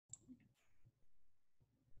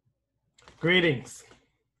Greetings.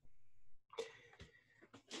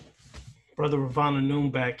 Brother Ravana Noon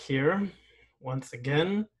back here once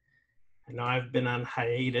again. I know I've been on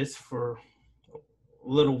hiatus for a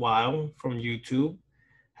little while from YouTube.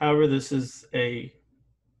 However, this is a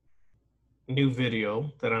new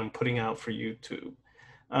video that I'm putting out for YouTube.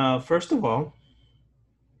 First of all,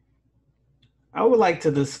 I would like to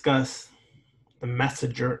discuss the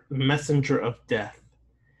messenger of death.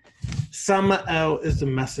 Samael is the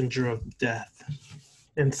messenger of death.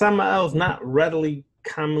 And Samael is not readily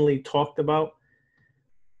commonly talked about.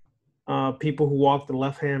 People who walk the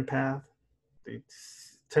left-hand path, they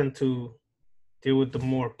tend to deal with the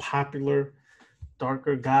more popular,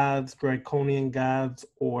 darker gods, draconian gods,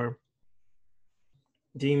 or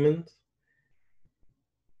demons.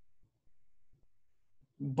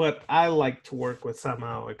 But I like to work with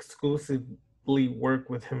Samael, exclusively work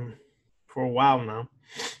with him for a while now.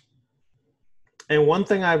 And one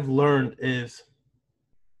thing I've learned is,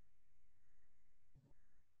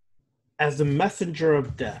 as the messenger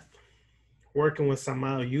of death, working with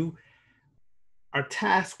Samael, you are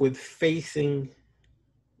tasked with facing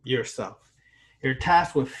yourself. You're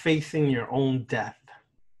tasked with facing your own death.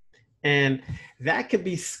 And that could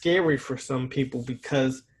be scary for some people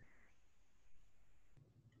because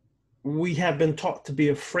we have been taught to be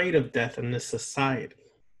afraid of death in this society.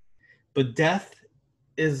 But death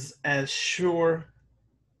is as sure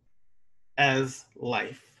as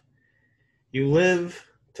life. You live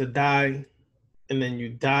to die, and then you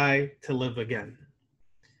die to live again.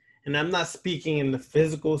 And I'm not speaking in the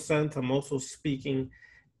physical sense, I'm also speaking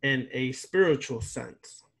in a spiritual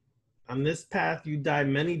sense. On this path, you die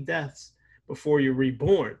many deaths before you're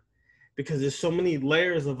reborn, because there's so many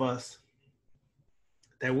layers of us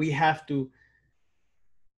that we have to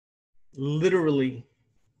literally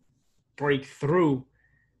break through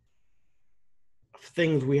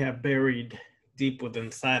things we have buried deep within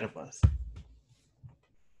inside of us.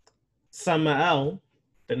 Samael,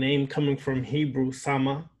 the name coming from Hebrew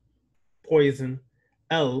Sama, poison,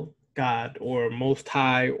 El, God, or Most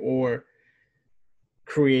High, or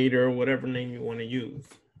Creator, whatever name you want to use.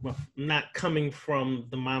 Well, I'm not coming from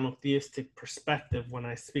the monotheistic perspective when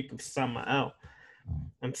I speak of Samael.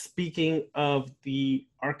 I'm speaking of the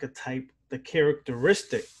archetype, the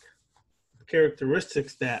characteristics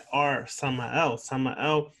that are Samael.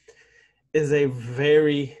 Samael is a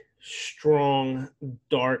very strong,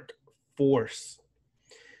 dark force.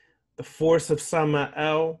 The force of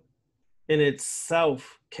Samael in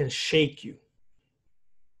itself can shake you.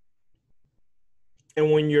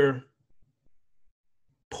 And when you're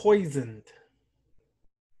poisoned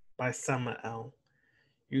by Samael,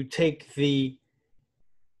 you take the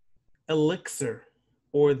elixir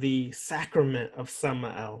or the sacrament of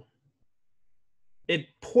Samael. It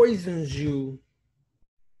poisons you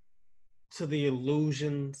to the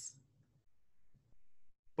illusions,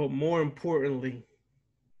 but more importantly,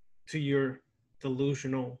 to your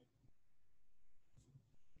delusional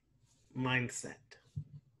mindset.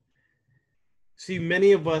 See,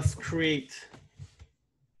 many of us create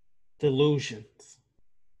delusions.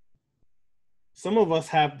 Some of us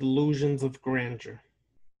have delusions of grandeur.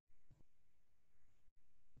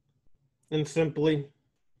 And simply,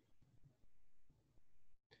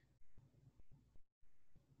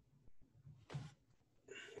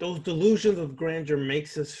 those delusions of grandeur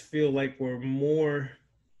makes us feel like we're more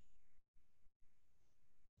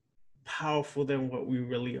powerful than what we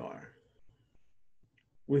really are.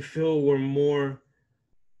 We feel we're more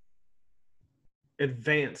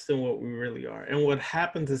advanced than what we really are. And what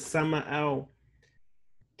happens is Samael,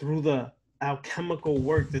 through the alchemical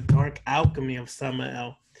work, the dark alchemy of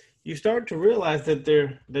Samael, you start to realize that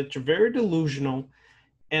you're very delusional,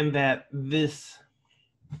 and that this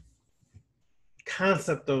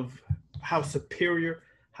concept of how superior,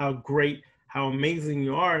 how great, how amazing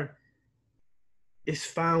you are is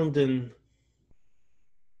found in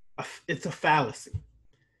it's a fallacy.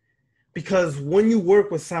 Because when you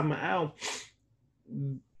work with Samael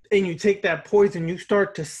and you take that poison, you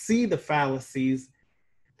start to see the fallacies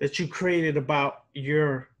that you created about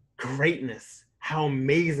your greatness, how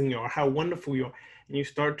amazing you are, how wonderful you are. And you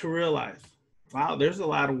start to realize, wow, there's a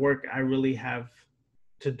lot of work I really have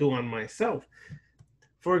to do on myself.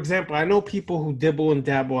 For example, I know people who dibble and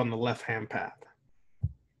dabble on the left-hand path.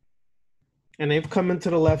 And they've come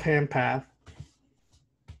into the left-hand path.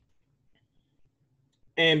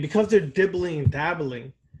 And because they're dibbling and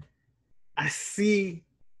dabbling, I see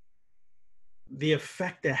the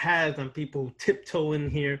effect it has on people who tiptoe in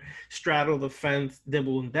here, straddle the fence,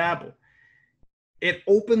 dibble and dabble. it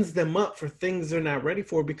opens them up for things they're not ready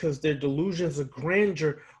for, because their delusions of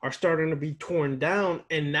grandeur are starting to be torn down.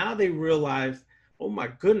 And now they realize, oh my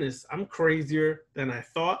goodness, I'm crazier than I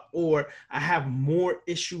thought, or I have more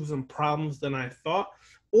issues and problems than I thought.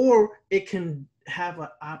 Or it can have an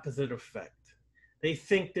opposite effect. They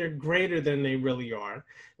think they're greater than they really are.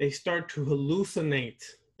 They start to hallucinate,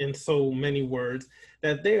 in so many words,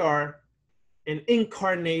 that they are an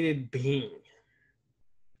incarnated being,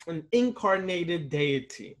 an incarnated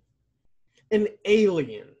deity, an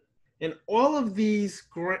alien. And all of these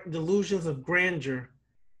delusions of grandeur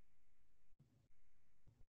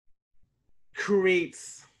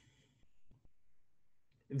creates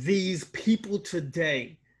these people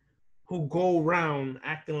today who go around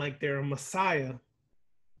acting like they're a messiah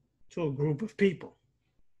to a group of people.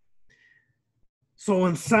 So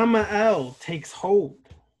when Samael takes hold,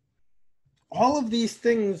 all of these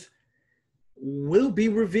things will be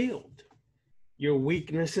revealed. Your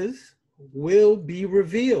weaknesses will be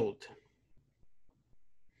revealed.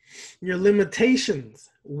 Your limitations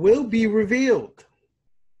will be revealed.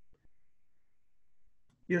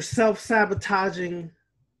 Your self-sabotaging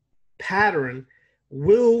pattern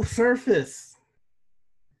will surface.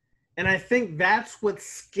 And I think that's what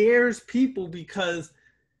scares people, because,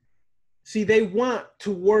 see, they want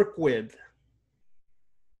to work with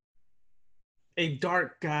a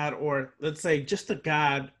dark god, or let's say just a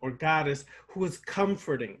god or goddess who is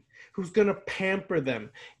comforting, who's going to pamper them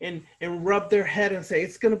and rub their head and say,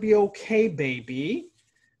 it's going to be okay, baby.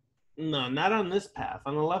 No, not on this path.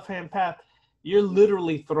 On the left-hand path, you're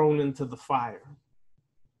literally thrown into the fire.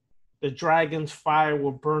 The dragon's fire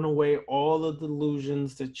will burn away all the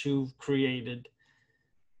delusions that you've created,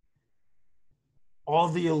 all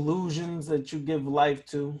the illusions that you give life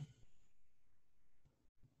to,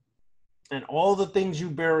 and all the things you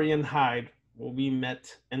bury and hide will be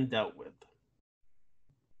met and dealt with.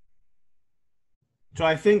 So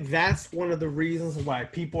I think that's one of the reasons why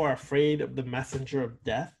people are afraid of the messenger of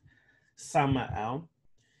death, Samael,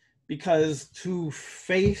 because to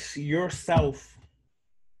face yourself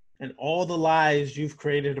and all the lies you've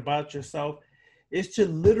created about yourself is to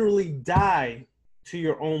literally die to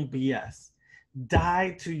your own BS.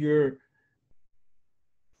 Die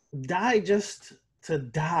just to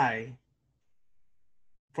die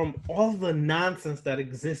from all the nonsense that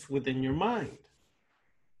exists within your mind.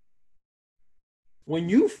 When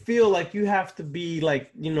you feel like you have to be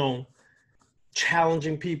like,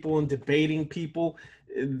 challenging people and debating people,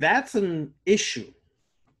 that's an issue.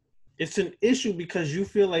 It's an issue because you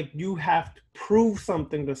feel like you have to prove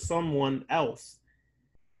something to someone else.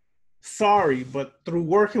 Sorry, but through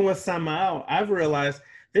working with Samael, I've realized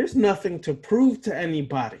there's nothing to prove to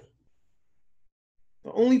anybody.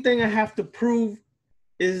 The only thing I have to prove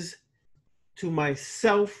is to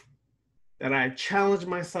myself that I challenge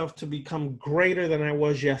myself to become greater than I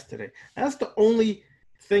was yesterday. That's the only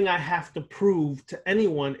thing I have to prove to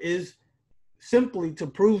anyone, is simply to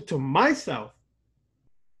prove to myself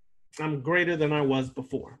I'm greater than I was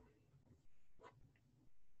before.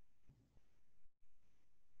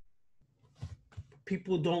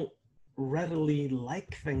 People don't readily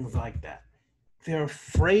like things like that. They're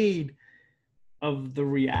afraid of the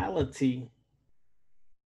reality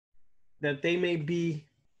that they may be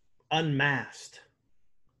unmasked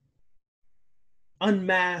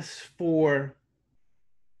for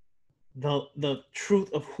the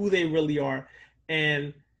truth of who they really are,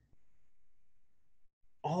 and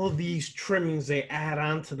all of these trimmings they add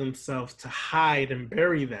on to themselves to hide and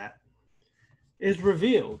bury that is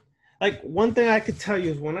revealed. Like, one thing I could tell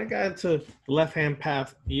you is when I got into left-hand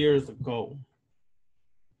path years ago,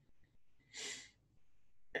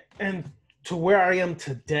 and to where I am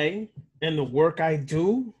today and the work I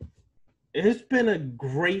do, it's been a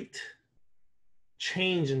great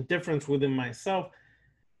change and difference within myself,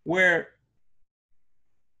 where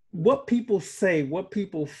what people say, what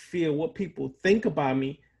people feel, what people think about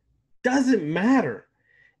me doesn't matter.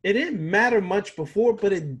 It didn't matter much before,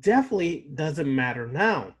 but it definitely doesn't matter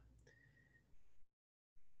now.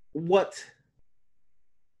 What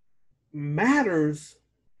matters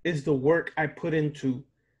is the work I put into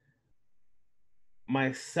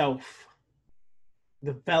myself,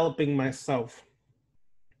 developing myself,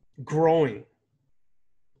 growing.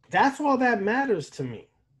 That's all that matters to me.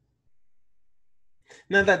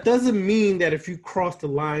 Now, that doesn't mean that if you cross the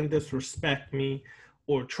line, disrespect me,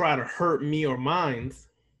 or try to hurt me or mine,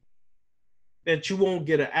 that you won't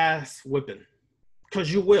get an ass whipping,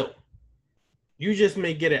 because you will. You just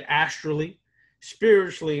may get it astrally,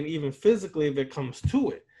 spiritually, and even physically if it comes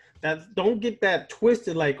to it. Don't get that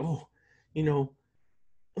twisted like,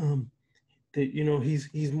 that, you know,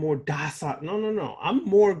 he's more docile. No. I'm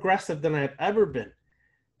more aggressive than I've ever been.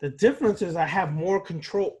 The difference is I have more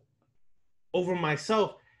control over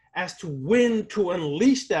myself as to when to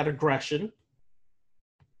unleash that aggression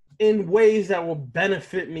in ways that will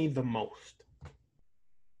benefit me the most.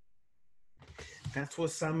 That's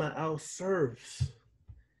what Samael serves.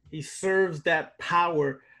 He serves that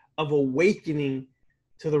power of awakening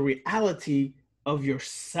to the reality of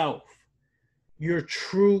yourself, your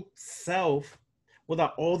true self,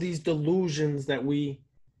 without all these delusions that we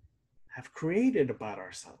have created about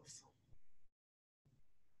ourselves.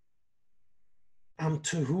 I'm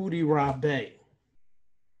Tahuti Rabe.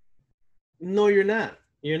 No, you're not.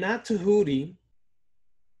 You're not Tahuti.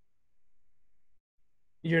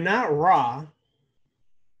 You're not Ra.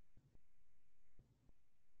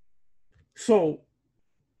 So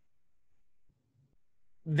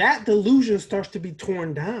that delusion starts to be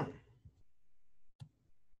torn down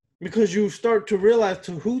because you start to realize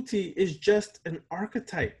Tahuti is just an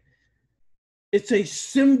archetype. It's a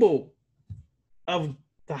symbol of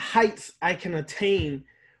the heights I can attain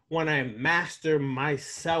when I master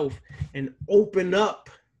myself and open up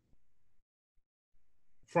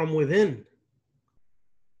from within.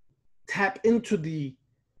 Tap into the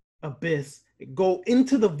abyss, go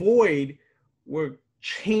into the void where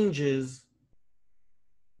changes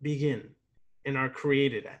begin and are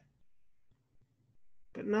created at.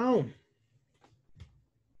 But no,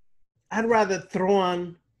 I'd rather throw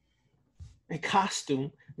on a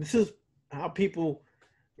costume. This is how people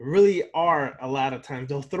really are a lot of times.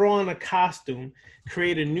 They'll throw on a costume,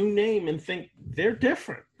 create a new name, and think they're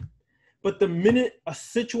different. But the minute a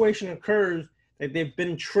situation occurs that they've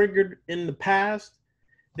been triggered in the past,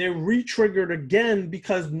 they're re-triggered again,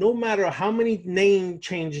 because no matter how many name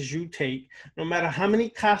changes you take, no matter how many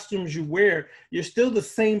costumes you wear, you're still the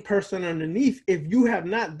same person underneath if you have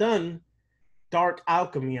not done dark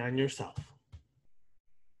alchemy on yourself.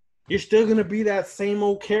 You're still going to be that same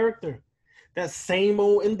old character, that same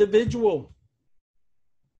old individual.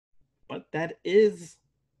 But that is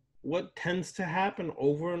what tends to happen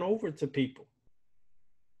over and over to people.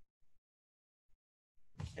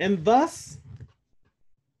 And thus,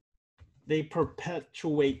 they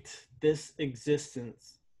perpetuate this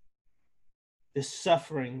existence, this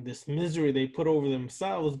suffering, this misery they put over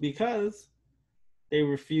themselves because they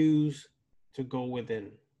refuse to go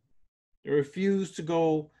within. They refuse to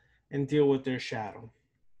go and deal with their shadow.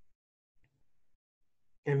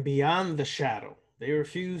 And beyond the shadow, they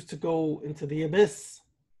refuse to go into the abyss,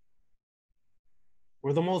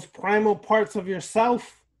 where the most primal parts of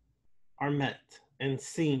yourself are met and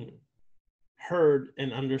seen, heard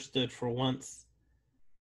and understood for once,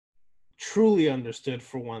 truly understood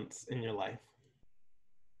for once in your life.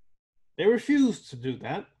 They refuse to do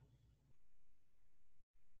that.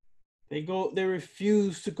 They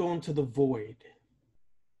refuse to go into the void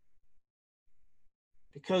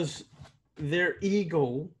because their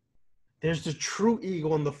ego, there's the true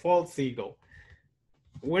ego and the false ego.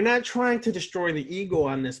 We're not trying to destroy the ego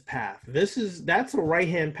on this path. That's a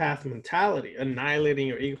right-hand path mentality, annihilating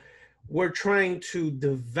your ego. We're trying to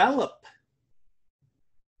develop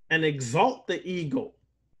and exalt the ego,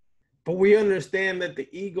 but we understand that the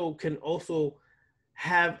ego can also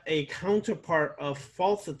have a counterpart of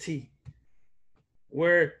falsity,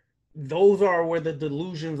 where those are where the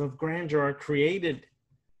delusions of grandeur are created,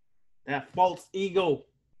 that false ego.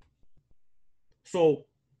 So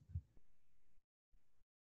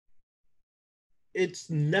it's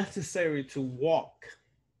necessary to walk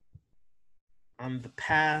on the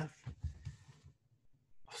path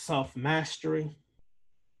of self-mastery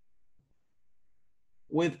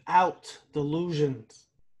without delusions.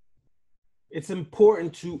 It's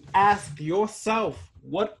important to ask yourself,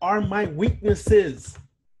 what are my weaknesses?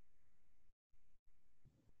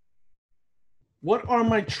 What are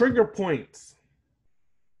my trigger points?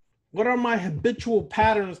 What are my habitual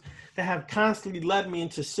patterns that have constantly led me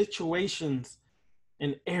into situations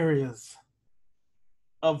and areas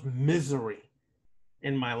of misery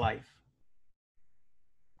in my life?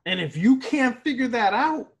 And if you can't figure that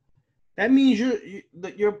out, that means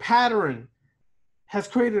your pattern has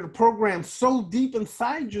created a program so deep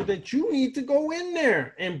inside you that you need to go in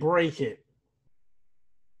there and break it.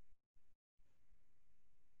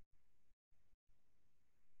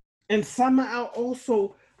 And Samael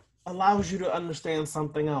also allows you to understand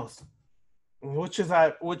something else, which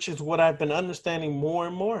is what I've been understanding more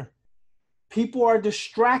and more. People are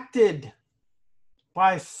distracted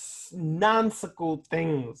by nonsensical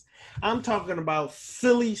things. I'm talking about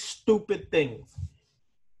silly, stupid things.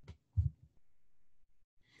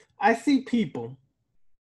 I see people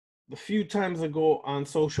the few times I go on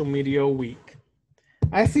social media a week,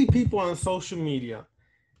 I see people on social media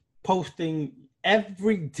posting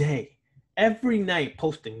every day, every night,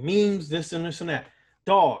 posting memes, this and this and that.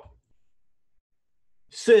 Dog,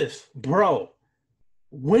 sis, bro,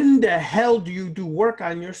 when the hell do you do work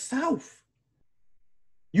on yourself?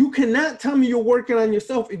 You cannot tell me you're working on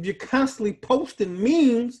yourself if you're constantly posting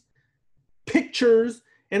memes, pictures,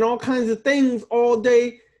 and all kinds of things all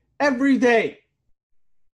day, every day.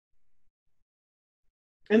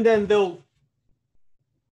 And then they'll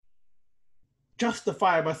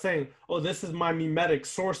justify it by saying, oh, this is my mimetic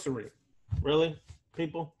sorcery. Really,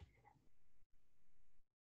 people?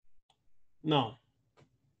 No.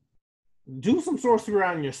 Do some sorcery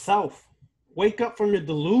on yourself. Wake up from your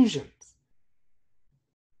delusions.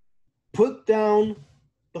 Put down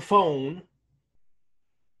the phone,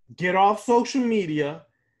 get off social media,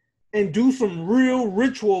 and do some real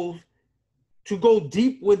rituals to go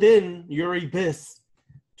deep within your abyss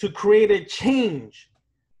to create a change.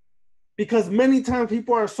 Because many times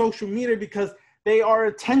people are on social media because they are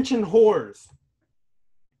attention whores.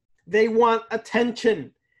 They want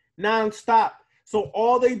attention nonstop. So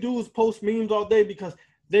all they do is post memes all day because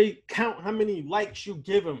they count how many likes you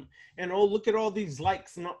give them. And oh, look at all these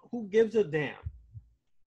likes. And who gives a damn?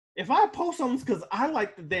 If I post something, it's because I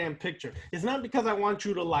like the damn picture. It's not because I want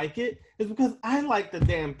you to like it. It's because I like the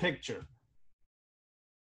damn picture.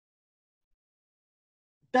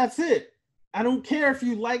 That's it. I don't care if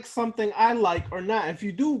you like something I like or not. If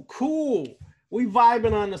you do, cool. We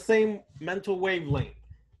vibing on the same mental wavelength.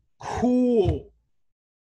 Cool.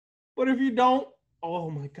 But if you don't, oh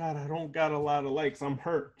my God, I don't got a lot of likes. I'm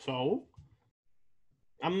hurt. So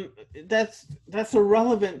that's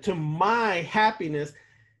irrelevant to my happiness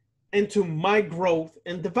and to my growth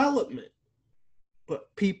and development.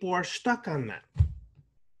 But people are stuck on that.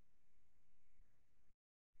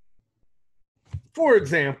 For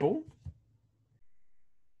example,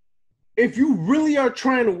 if you really are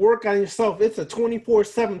trying to work on yourself, it's a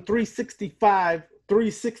 24/7, 365,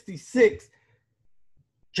 366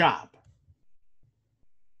 job.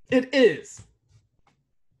 It is.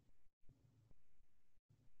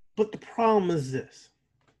 But the problem is this.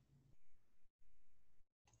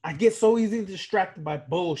 I get so easily distracted by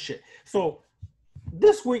bullshit. So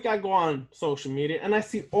this week I go on social media and I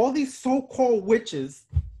see all these so-called witches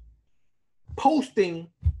posting,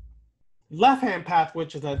 left-hand path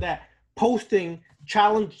witches like that, posting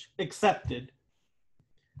challenge accepted,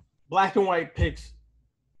 black and white pics.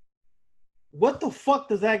 What the fuck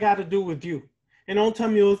does that got to do with you? And don't tell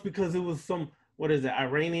me it was because it was some, what is it,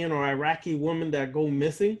 Iranian or Iraqi woman that go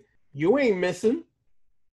missing. You ain't missing.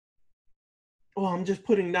 Oh, I'm just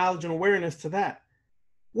putting knowledge and awareness to that.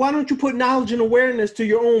 Why don't you put knowledge and awareness to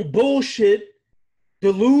your own bullshit,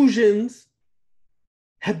 delusions,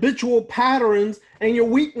 habitual patterns, and your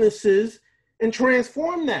weaknesses and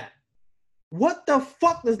transform that? What the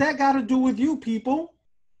fuck does that got to do with you, people?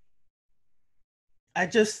 I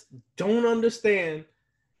just don't understand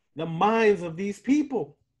the minds of these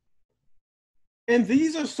people. And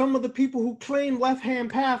these are some of the people who claim left-hand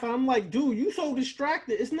path. And I'm like, dude, you so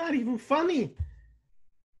distracted. It's not even funny.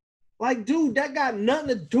 Like, dude, that got nothing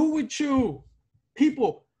to do with you.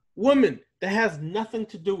 People, women, that has nothing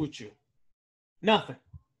to do with you. Nothing.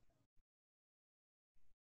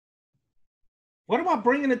 What about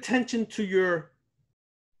bringing attention to your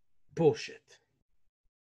bullshit?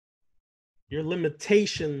 Your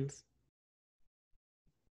limitations,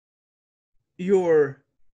 your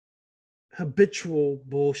habitual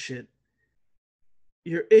bullshit,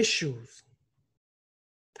 your issues.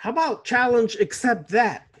 How about challenge, accept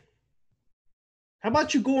that? How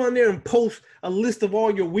about you go on there and post a list of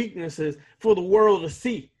all your weaknesses for the world to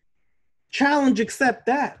see? Challenge, accept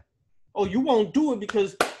that. Oh, you won't do it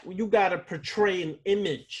because you got to portray an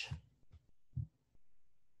image.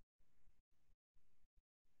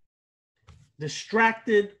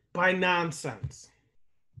 Distracted by nonsense.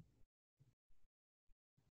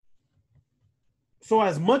 So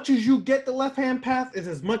as much as you get the left-hand path is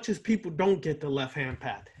as much as people don't get the left-hand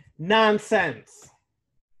path. Nonsense.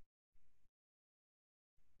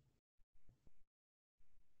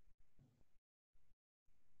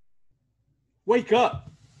 Wake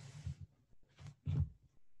up.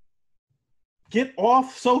 Get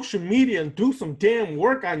off social media and do some damn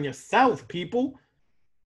work on yourself, people.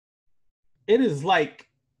 It is like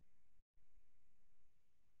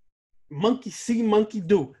monkey see, monkey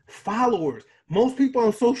do. Followers. Most people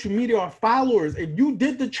on social media are followers. If you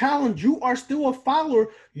did the challenge, you are still a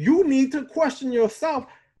follower. You need to question yourself.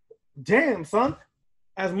 Damn, son.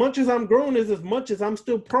 As much as I'm grown, as much as I'm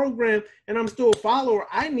still programmed and I'm still a follower,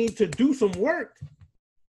 I need to do some work.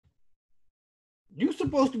 You're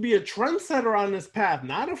supposed to be a trendsetter on this path,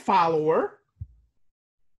 not a follower.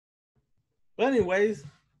 But anyways,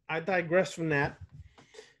 I digress from that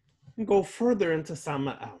and go further into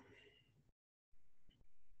Samael.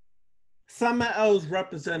 Samael is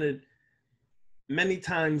represented many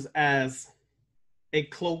times as a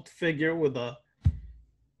cloaked figure with a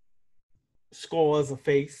skull as a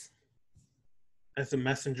face, as a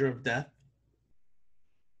messenger of death.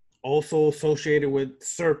 Also associated with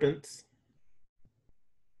serpents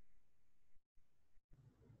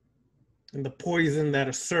and the poison that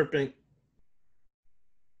a serpent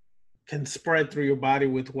can spread through your body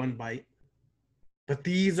with one bite. But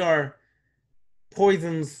these are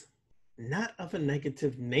poisons not of a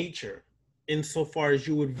negative nature, insofar as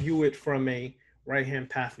you would view it from a right-hand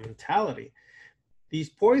path mentality. These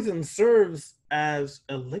poisons serves as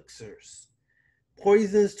elixirs,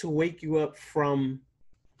 poisons to wake you up from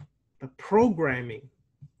the programming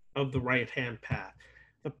of the right-hand path,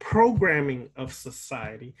 the programming of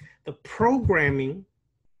society, the programming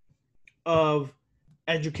of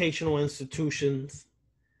educational institutions,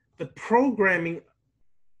 the programming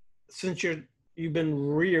since you've been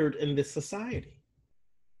reared in this society.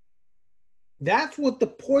 That's what the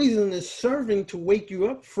poison is serving to wake you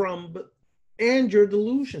up from, and your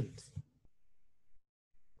delusions.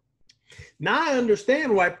 Now I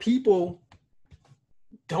understand why people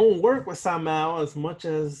don't work with Samael as much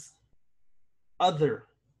as other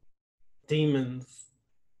demons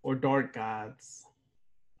or dark gods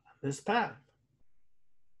on this path.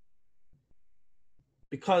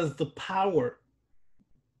 Because the power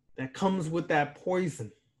that comes with that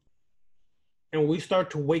poison, and we start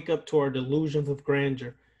to wake up to our delusions of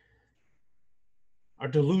grandeur, our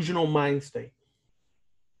delusional mind state,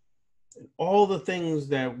 and all the things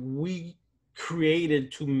that we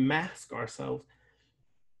created to mask ourselves,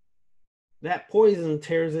 that poison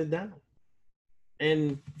tears it down.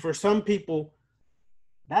 And for some people,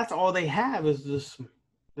 that's all they have is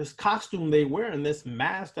this costume they wear and this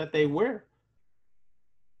mask that they wear.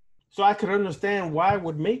 So I could understand why it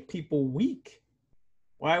would make people weak,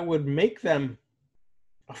 why it would make them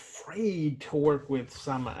afraid to work with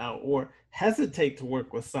Samael or hesitate to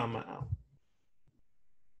work with Samael.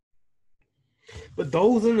 But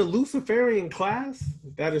those in the Luciferian class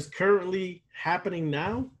that is currently happening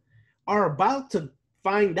now are about to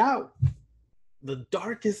find out the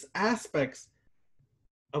darkest aspects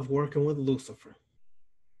of working with Lucifer.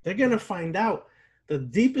 They're going to find out the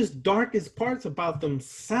deepest, darkest parts about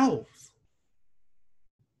themselves.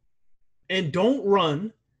 And don't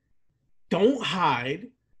run, don't hide,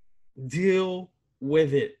 deal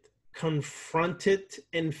with it, confront it,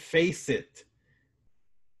 and face it.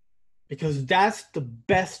 Because that's the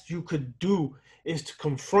best you could do, is to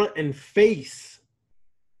confront and face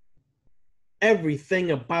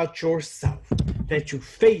everything about yourself that you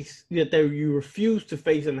face, that you refuse to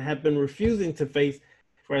face and have been refusing to face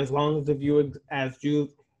for as long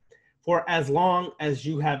as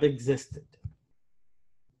you have existed.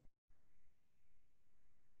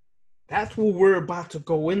 That's what we're about to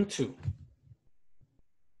go into.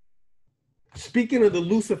 Speaking of the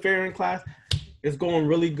Luciferian class, it's going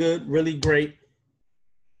really good, really great.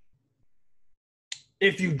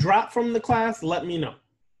 If you drop from the class, let me know.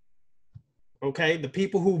 Okay, the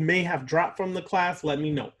people who may have dropped from the class, let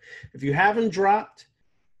me know. If you haven't dropped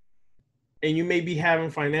and you may be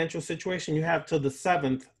having financial situation, you have till the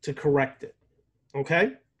 7th to correct it.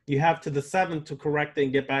 Okay, you have to the 7th to correct it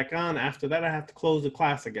and get back on. After that, I have to close the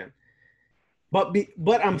class again.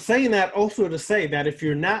 But I'm saying that also to say that if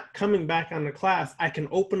you're not coming back on the class, I can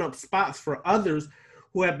open up spots for others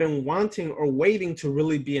who have been wanting or waiting to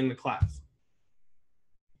really be in the class.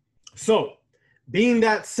 So, being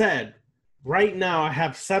that said, right now I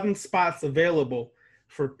have 7 spots available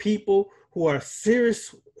for people who are very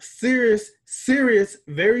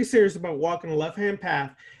serious about walking the left-hand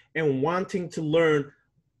path and wanting to learn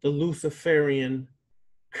the Luciferian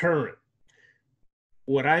current.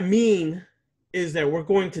 What I mean is that we're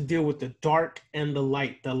going to deal with the dark and the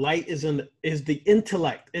light. The light is the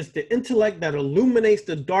intellect. It's the intellect that illuminates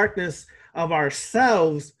the darkness of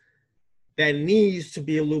ourselves that needs to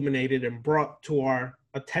be illuminated and brought to our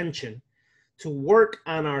attention to work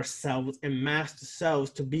on ourselves and master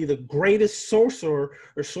selves to be the greatest sorcerer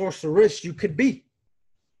or sorceress you could be.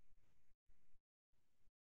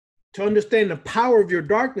 To understand the power of your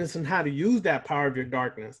darkness and how to use that power of your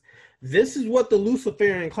darkness. This is what the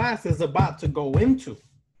Luciferian class is about to go into,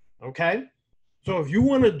 okay? So if you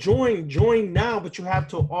want to join now, but you have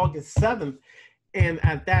till August 7th. And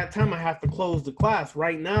at that time, I have to close the class.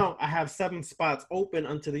 Right now, I have 7 spots open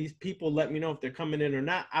until these people let me know if they're coming in or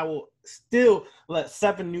not. I will still let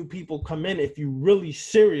 7 new people come in if you're really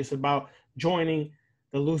serious about joining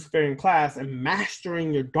the Luciferian class and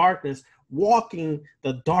mastering your darkness, walking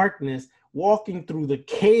the darkness, walking through the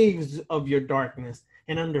caves of your darkness,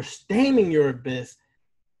 and understanding your abyss.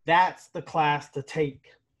 That's the class to take.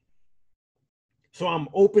 So I'm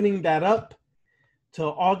opening that up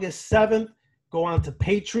till August 7th. Go on to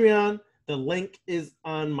Patreon. The link is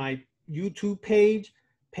on my YouTube page.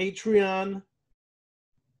 Patreon,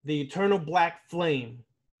 The Eternal Black Flame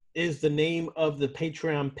is the name of the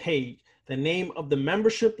Patreon page. The name of the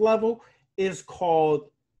membership level is called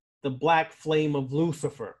The Black Flame of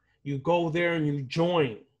Lucifer. You go there and you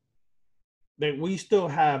join. That we still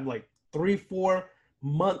have like 3-4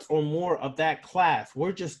 months or more of that class.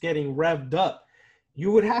 We're just getting revved up.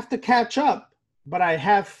 You would have to catch up, but I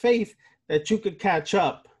have faith that you could catch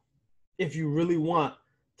up if you really want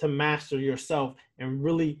to master yourself and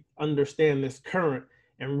really understand this current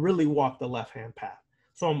and really walk the left-hand path.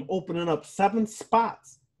 So I'm opening up 7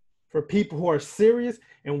 spots for people who are serious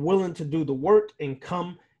and willing to do the work and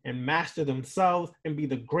come and master themselves and be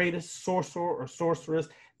the greatest sorcerer or sorceress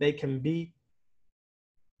they can be.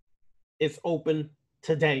 It's open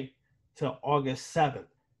today till August 7th.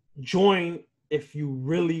 Join if you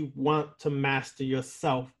really want to master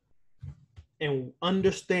yourself and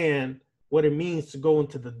understand what it means to go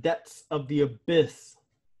into the depths of the abyss,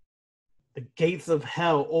 the gates of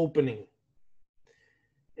hell opening,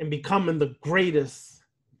 and becoming the greatest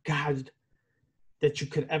God that you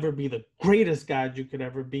could ever be, the greatest God you could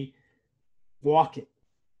ever be. Walk it.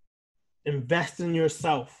 Invest in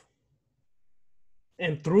yourself.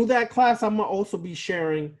 And through that class, I'm going to also be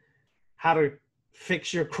sharing how to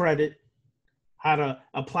fix your credit, how to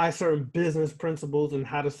apply certain business principles, and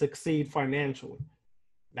how to succeed financially.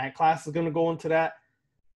 That class is going to go into that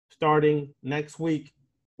starting next week,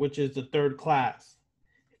 which is the 3rd class.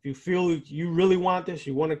 If you feel you really want this,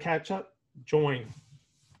 you want to catch up, join.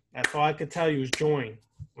 That's all I could tell you is join,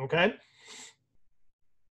 okay?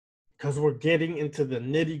 Because we're getting into the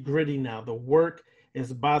nitty-gritty now. The work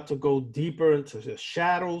is about to go deeper into the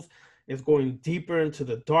shadows. It's going deeper into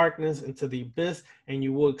the darkness, into the abyss, and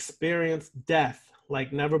you will experience death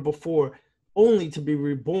like never before, only to be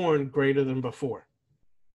reborn greater than before.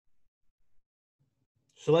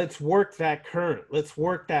 So let's work that current. Let's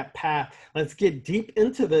work that path. Let's get deep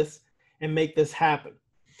into this and make this happen.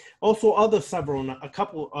 Also, a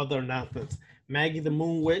couple other announcements. Maggie the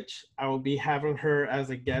Moon Witch, I will be having her as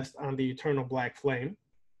a guest on the Eternal Black Flame.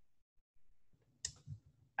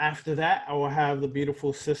 After that, I will have the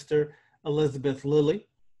beautiful sister Elizabeth Lilly.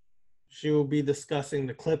 She will be discussing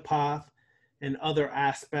the clip path and other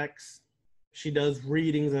aspects. She does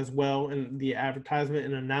readings as well, and the advertisement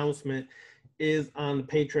and announcement is on the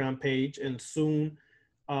Patreon page, and soon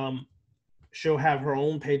she'll have her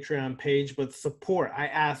own Patreon page. But support, I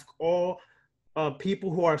ask all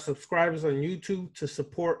people who are subscribers on YouTube to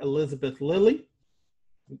support Elizabeth Lilly,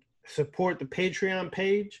 support the Patreon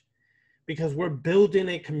page, because we're building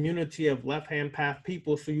a community of left-hand path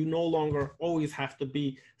people, so you no longer always have to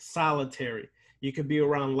be solitary. You could be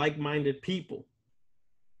around like-minded people.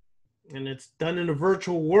 And it's done in a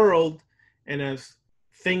virtual world, and as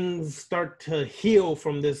things start to heal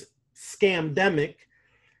from this scamdemic,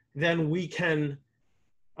 then we can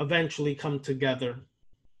eventually come together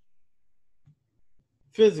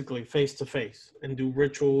physically, face-to-face, and do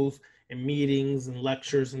rituals and meetings and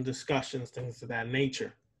lectures and discussions, things of that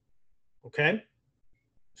nature. Okay?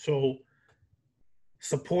 So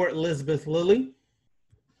support Elizabeth Lilly.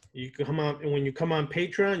 You can come on, and when you come on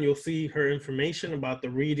Patreon, you'll see her information about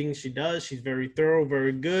the readings she does. She's very thorough,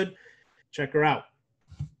 very good. Check her out.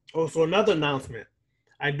 Also, another announcement.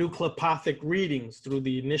 I do telepathic readings through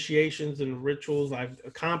the initiations and rituals I've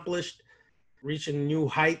accomplished, reaching new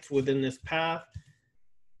heights within this path.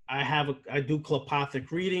 I do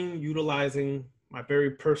telepathic reading utilizing my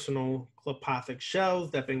very personal telepathic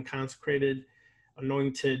shells that have been consecrated,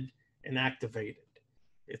 anointed, and activated.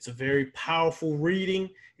 It's a very powerful reading.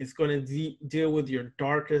 It's going to deal with your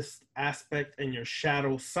darkest aspect and your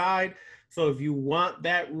shadow side. So if you want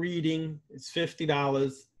that reading, it's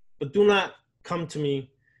 $50, but do not come to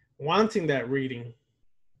me wanting that reading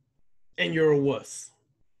and you're a wuss.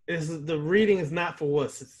 The reading is not for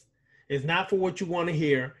wusses. It's not for what you want to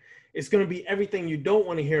hear. It's going to be everything you don't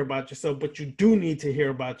want to hear about yourself, but you do need to hear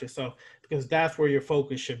about yourself, because that's where your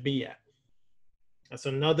focus should be at. That's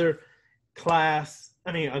another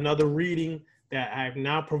another reading that I'm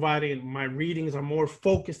now providing. My readings are more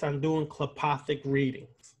focused on doing telepathic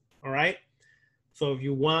readings. All right. So if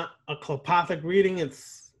you want a Klopathic reading,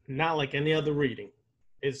 it's not like any other reading.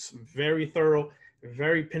 It's very thorough,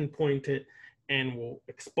 very pinpointed, and will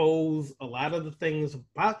expose a lot of the things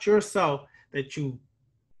about yourself that you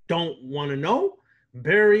don't want to know,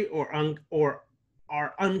 bury, or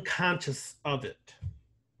are unconscious of it.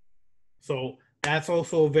 So that's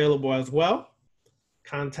also available as well.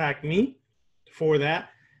 Contact me for that.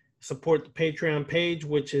 Support the Patreon page,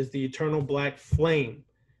 which is the Eternal Black Flame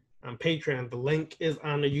on Patreon. The link is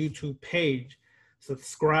on the YouTube page.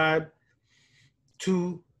 Subscribe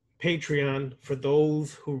to Patreon for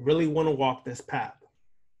those who really want to walk this path.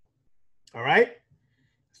 All right?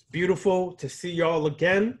 It's beautiful to see y'all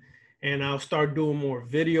again, and I'll start doing more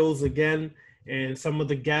videos again. And some of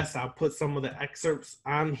the guests, I'll put some of the excerpts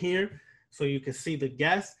on here so you can see the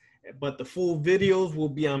guests, but the full videos will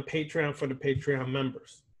be on Patreon for the Patreon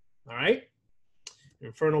members. All right?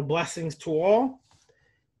 Infernal blessings to all,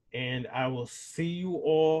 and I will see you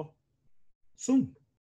all soon.